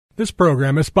This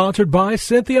program is sponsored by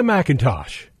Cynthia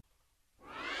McIntosh.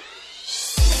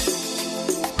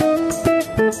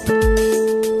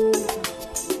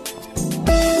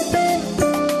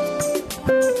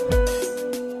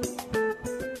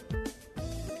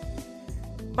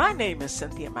 My name is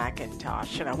Cynthia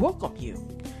McIntosh, and I welcome you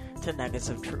to Nuggets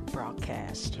of Truth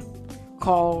broadcast,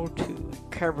 called to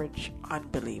encourage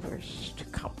unbelievers to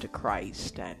come to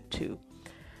Christ and to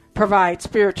provide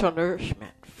spiritual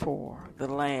nourishment for the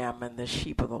lamb and the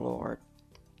sheep of the Lord.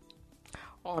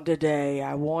 On today,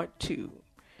 I want to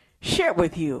share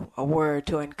with you a word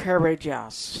to encourage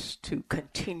us to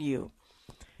continue.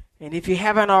 And if you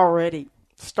haven't already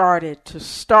start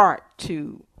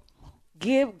to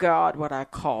give God what I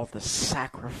call the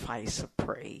sacrifice of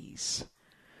praise.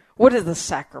 What is the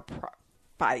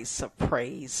sacrifice of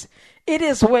praise? It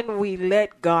is when we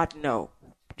let God know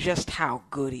just how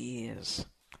good He is,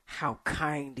 how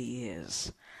kind He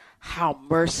is, how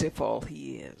merciful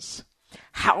He is,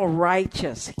 how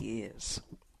righteous He is,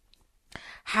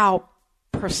 how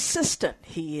persistent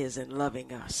He is in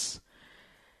loving us.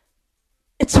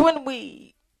 It's when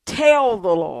we tell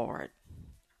the Lord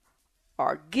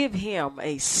or give Him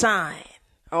a sign.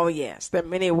 Oh yes, there are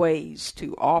many ways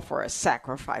to offer a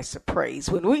sacrifice of praise.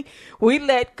 When we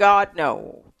let God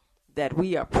know that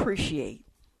we appreciate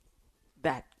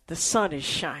that the sun is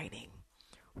shining.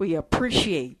 We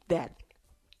appreciate that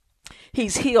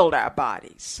He's healed our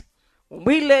bodies. When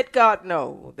we let God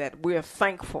know that we're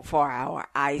thankful for our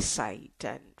eyesight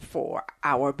and for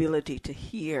our ability to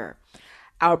hear,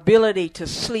 our ability to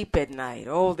sleep at night.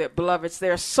 Oh, that beloveds,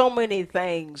 there are so many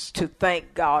things to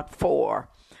thank God for.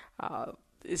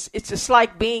 It's just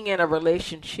like being in a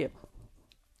relationship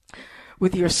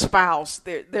with your spouse.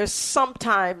 There's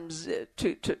sometimes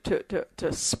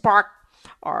to spark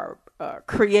or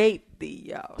create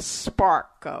the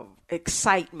spark of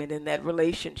excitement in that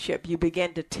relationship. You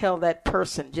begin to tell that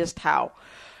person just how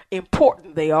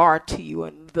important they are to you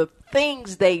and the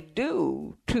things they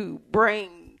do to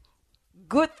bring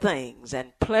good things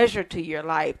and pleasure to your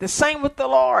life. The same with the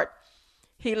Lord.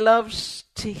 He loves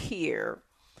to hear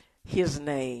His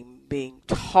name being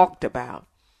talked about.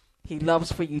 He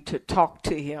loves for you to talk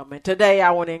to Him. And today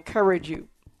I want to encourage you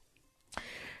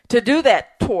to do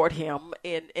that toward Him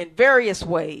in various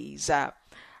ways.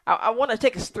 I want to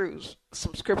take us through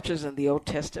some scriptures in the Old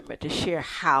Testament to share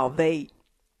how they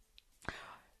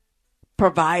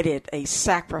provided a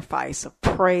sacrifice of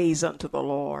praise unto the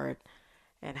Lord,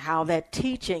 and how that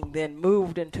teaching then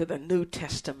moved into the New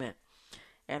Testament,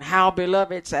 and how,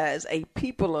 beloveds, as a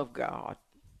people of God,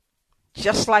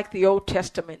 just like the Old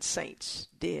Testament saints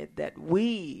did, that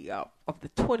we of the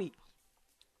 20th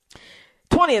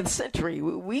century,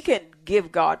 we can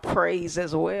give God praise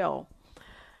as well.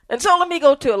 And so let me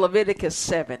go to Leviticus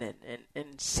 7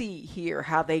 and see here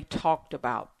how they talked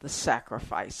about the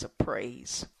sacrifice of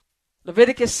praise.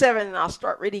 Leviticus 7, and I'll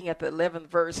start reading at the 11th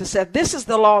verse. It said, "This is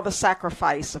the law of the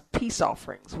sacrifice of peace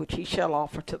offerings, which he shall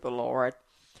offer to the Lord.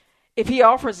 If he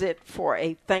offers it for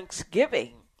a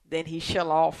thanksgiving, then he shall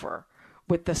offer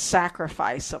with the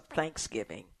sacrifice of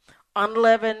thanksgiving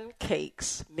unleavened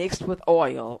cakes mixed with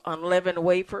oil, unleavened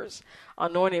wafers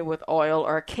anointed with oil,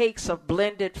 or cakes of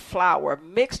blended flour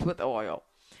mixed with oil.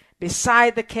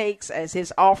 Beside the cakes as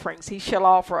his offerings, he shall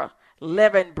offer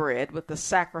leavened bread with the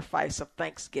sacrifice of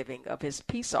thanksgiving of his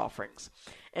peace offerings.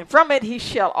 And from it he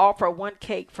shall offer one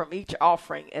cake from each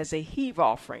offering as a heave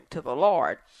offering to the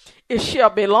Lord. It shall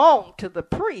belong to the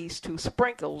priest who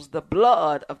sprinkles the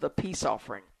blood of the peace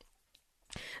offering.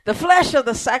 The flesh of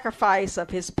the sacrifice of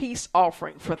his peace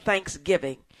offering for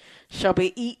thanksgiving shall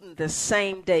be eaten the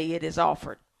same day it is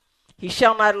offered. He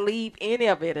shall not leave any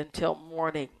of it until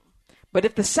morning. But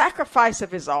if the sacrifice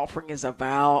of his offering is a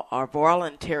vow or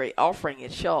voluntary offering,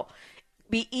 it shall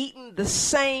be eaten the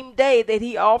same day that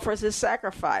he offers his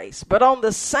sacrifice. But on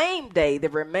the same day, the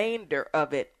remainder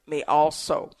of it may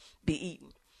also be eaten.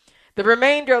 The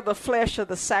remainder of the flesh of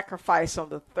the sacrifice on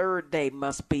the third day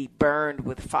must be burned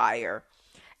with fire.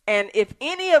 And if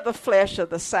any of the flesh of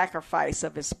the sacrifice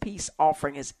of his peace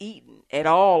offering is eaten at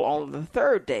all on the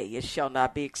third day, it shall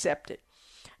not be accepted,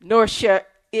 nor shall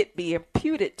it be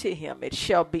imputed to him. It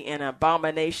shall be an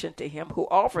abomination to him who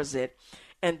offers it,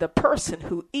 and the person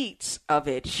who eats of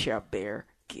it shall bear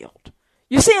guilt."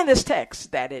 You see in this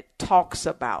text that it talks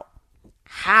about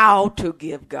how to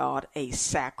give God a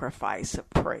sacrifice of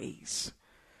praise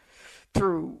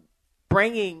through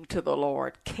bringing to the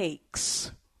Lord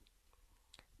cakes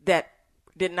that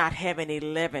did not have any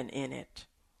leaven in it,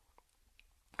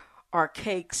 or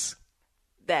cakes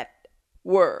that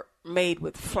were made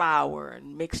with flour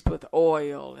and mixed with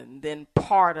oil, and then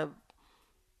part of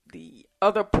the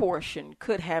other portion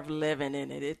could have leaven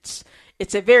in it.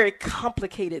 It's a very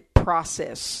complicated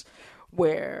process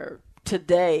where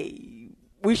today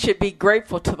we should be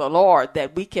grateful to the Lord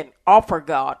that we can offer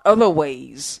God other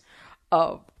ways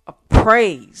of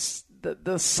praise,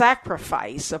 the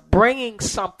sacrifice of bringing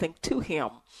something to him.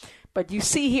 But you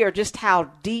see here just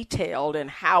how detailed and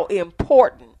how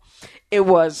important it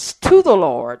was to the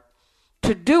Lord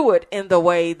to do it in the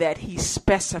way that he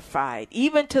specified,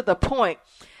 even to the point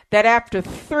that after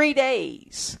 3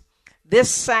 days, this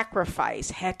sacrifice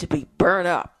had to be burned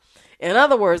up. In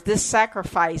other words, this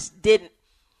sacrifice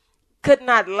could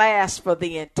not last for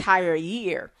the entire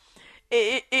year.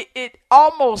 It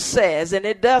almost says, and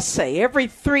it does say, every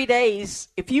 3 days,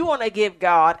 if you want to give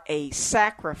God a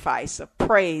sacrifice of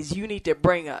praise, you need to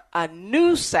bring a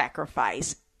new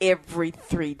sacrifice every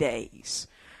 3 days.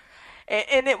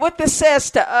 And what this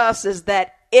says to us is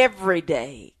that every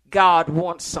day God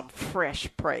wants some fresh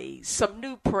praise, some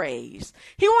new praise.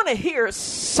 He wants to hear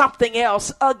something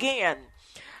else again.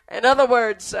 In other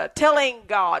words, telling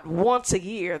God once a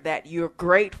year that you're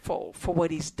grateful for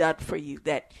what he's done for you,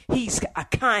 that he's a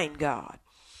kind God.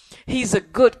 He's a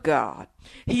good God.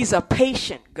 He's a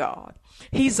patient God.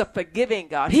 He's a forgiving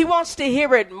God. He wants to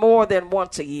hear it more than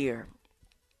once a year.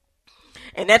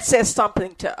 And that says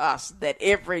something to us, that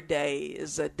every day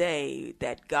is a day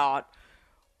that God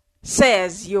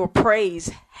says your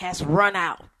praise has run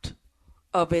out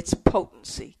of its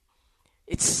potency.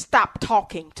 It's stopped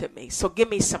talking to me, so give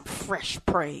me some fresh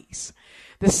praise.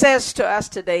 This says to us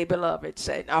today, beloved,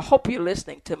 I hope you're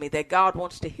listening to me, that God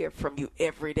wants to hear from you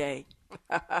every day.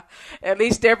 At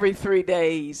least every 3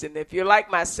 days. And if you're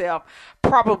like myself,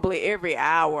 probably every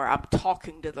hour I'm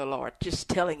talking to the Lord, just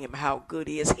telling him how good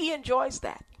he is. He enjoys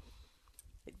that.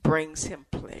 It brings him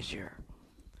pleasure.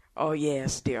 Oh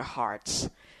yes, dear hearts.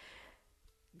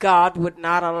 God would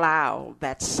not allow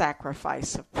that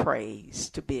sacrifice of praise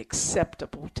to be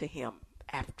acceptable to him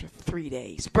after 3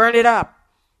 days. Burn it up.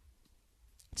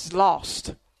 It's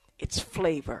lost its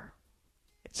flavor.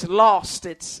 It's lost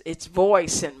its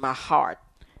voice in my heart.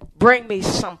 Bring me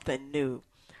something new.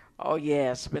 Oh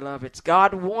yes, beloveds.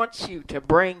 God wants you to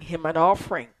bring him an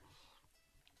offering.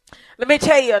 Let me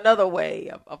tell you another way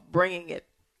of bringing it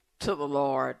to the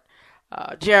Lord.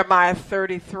 Jeremiah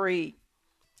 33.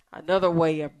 Another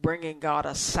way of bringing God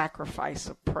a sacrifice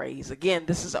of praise. Again,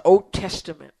 this is the Old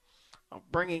Testament of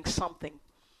bringing something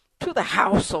to the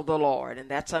house of the Lord. And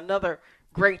that's another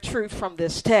great truth from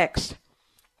this text.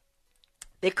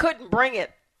 They couldn't bring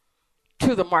it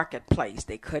to the marketplace.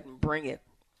 They couldn't bring it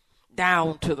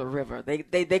down to the river.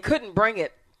 They couldn't bring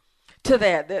it to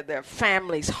their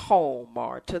family's home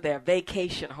or to their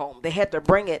vacation home. They had to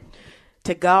bring it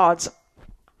to God's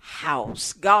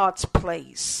house, God's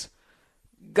place,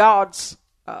 God's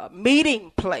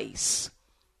meeting place.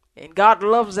 And God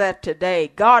loves that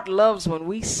today. God loves when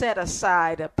we set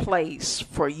aside a place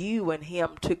for you and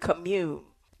him to commune.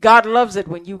 God loves it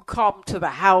when you come to the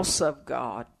house of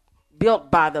God, built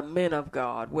by the men of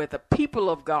God, where the people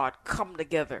of God come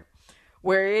together,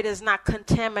 where it is not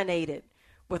contaminated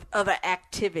with other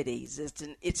activities.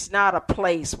 It's not a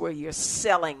place where you're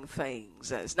selling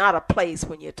things. It's not a place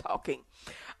when you're talking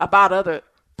about other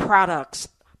products,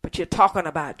 but you're talking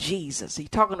about Jesus. You're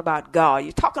talking about God.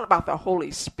 You're talking about the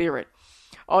Holy Spirit.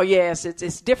 Oh, yes,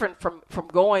 it's different from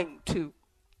going to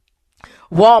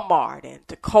Walmart and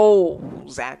to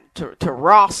Kohl's and to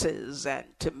Ross's and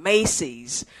to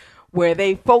Macy's, where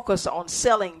they focus on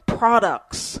selling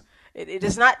products. It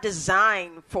is not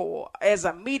designed as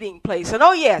a meeting place. And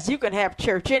oh yes, you can have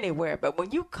church anywhere, but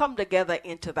when you come together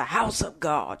into the house of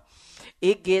God,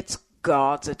 it gets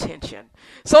God's attention.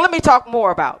 So let me talk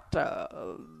more about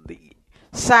the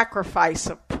sacrifice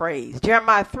of praise.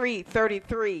 Jeremiah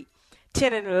 3:33.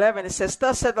 10 and 11, it says,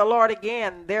 "Thus said the Lord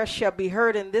again, there shall be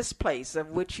heard in this place of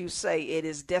which you say it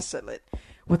is desolate,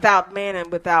 without man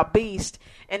and without beast,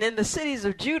 and in the cities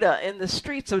of Judah, in the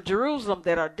streets of Jerusalem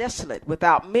that are desolate,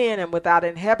 without men and without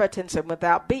inhabitants and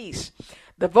without beasts,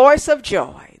 the voice of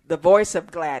joy, the voice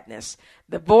of gladness,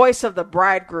 the voice of the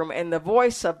bridegroom and the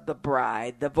voice of the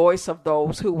bride, the voice of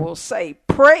those who will say,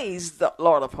 Praise the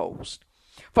Lord of hosts.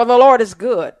 For the Lord is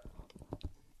good,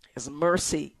 his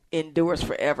mercy endures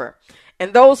forever.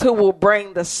 And those who will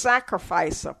bring the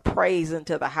sacrifice of praise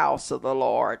into the house of the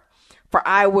Lord. For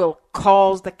I will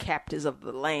cause the captives of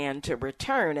the land to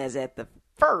return as at the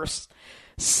first,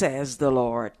 says the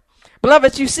Lord."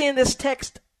 Beloved, you see in this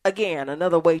text, again,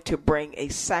 another way to bring a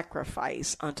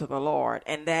sacrifice unto the Lord,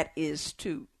 and that is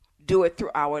to do it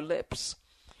through our lips.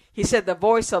 He said, the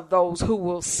voice of those who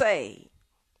will say,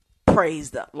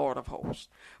 Praise the Lord of hosts.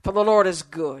 For the Lord is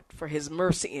good, for his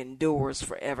mercy endures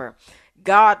forever.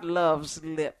 God loves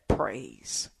lip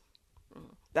praise.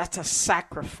 That's a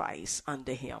sacrifice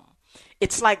unto him.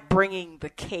 It's like bringing the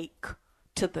cake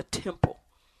to the temple.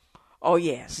 Oh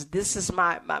yes, this is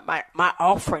my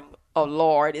offering, oh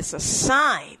Lord. It's a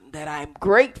sign that I'm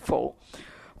grateful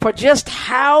for just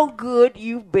how good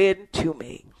you've been to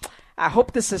me. I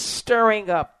hope this is stirring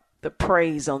up the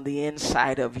praise on the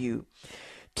inside of you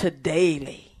to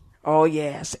daily. Oh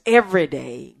yes, every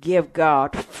day give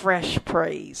God fresh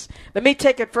praise. Let me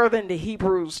take it further into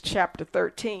Hebrews chapter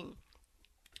 13.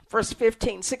 Verse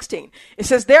 15, 16. It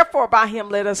says, therefore by him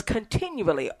let us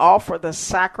continually offer the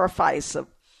sacrifice of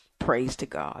praise to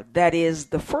God. That is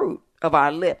the fruit of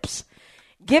our lips,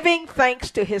 giving thanks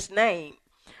to his name.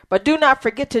 But do not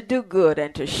forget to do good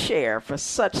and to share, for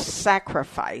such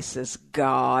sacrifices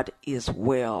God is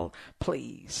well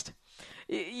pleased.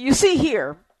 You see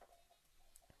here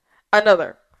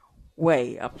another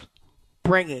way of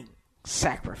bringing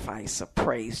sacrifice of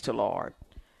praise to Lord.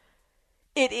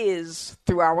 It is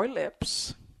through our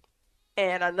lips,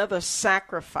 and another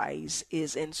sacrifice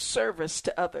is in service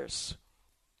to others.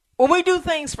 When we do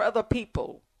things for other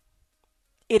people,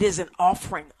 it is an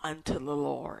offering unto the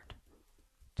Lord.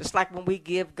 Just like when we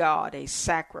give God a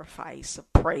sacrifice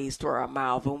of praise through our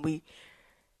mouth, when we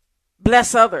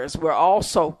bless others, we're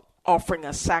also offering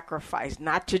a sacrifice,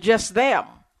 not to just them,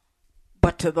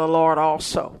 but to the Lord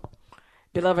also.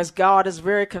 Beloveds, God is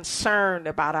very concerned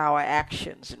about our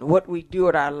actions and what we do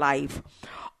in our life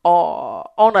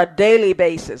on a daily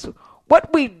basis.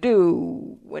 What we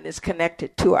do when it's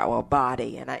connected to our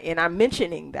body. And I'm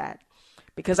mentioning that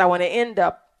because I want to end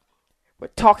up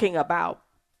with talking about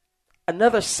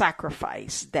another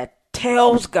sacrifice that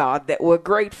tells God that we're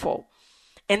grateful.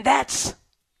 And that's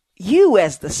you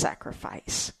as the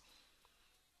sacrifice.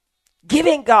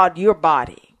 Giving God your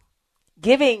body.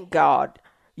 Giving God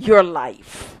your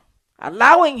life,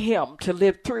 allowing him to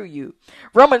live through you.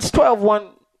 Romans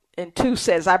 12:1-2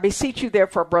 says, I beseech you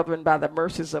therefore, brethren, by the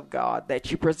mercies of God,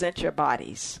 that you present your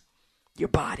bodies, a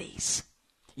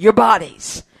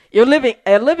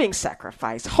living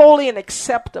sacrifice, holy and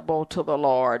acceptable to the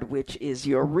Lord, which is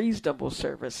your reasonable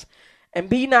service. And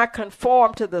be not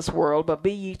conformed to this world, but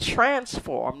be ye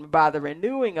transformed by the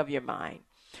renewing of your mind,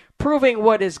 proving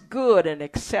what is good and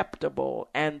acceptable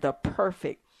and the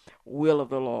perfect will of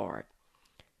the Lord.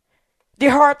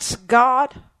 Dear hearts,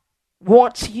 God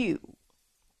wants you.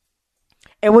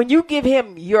 And when you give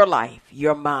him your life,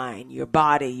 your mind, your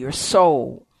body, your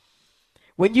soul,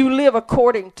 when you live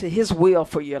according to his will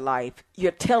for your life,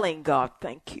 you're telling God,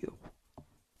 thank you.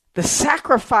 The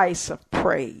sacrifice of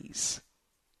praise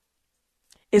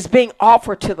is being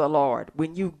offered to the Lord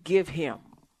when you give him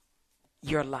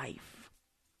your life.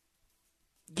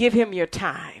 Give him your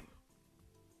time.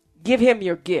 Give him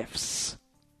your gifts.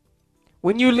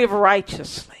 When you live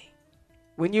righteously,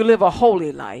 when you live a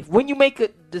holy life, when you make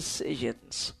good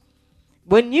decisions,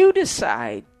 when you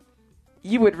decide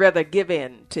you would rather give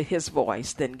in to his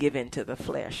voice than give in to the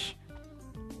flesh,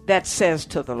 that says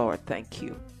to the Lord, thank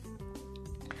you.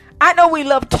 I know we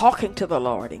love talking to the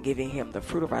Lord and giving him the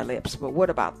fruit of our lips, but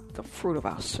what about the fruit of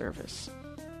our service?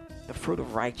 The fruit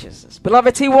of righteousness.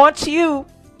 Beloveds, he wants you.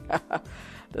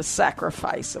 The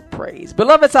sacrifice of praise.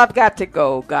 Beloveds, I've got to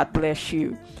go. God bless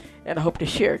you. And I hope to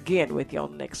share again with you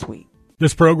on next week.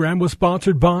 This program was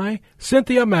sponsored by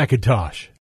Cynthia McIntosh.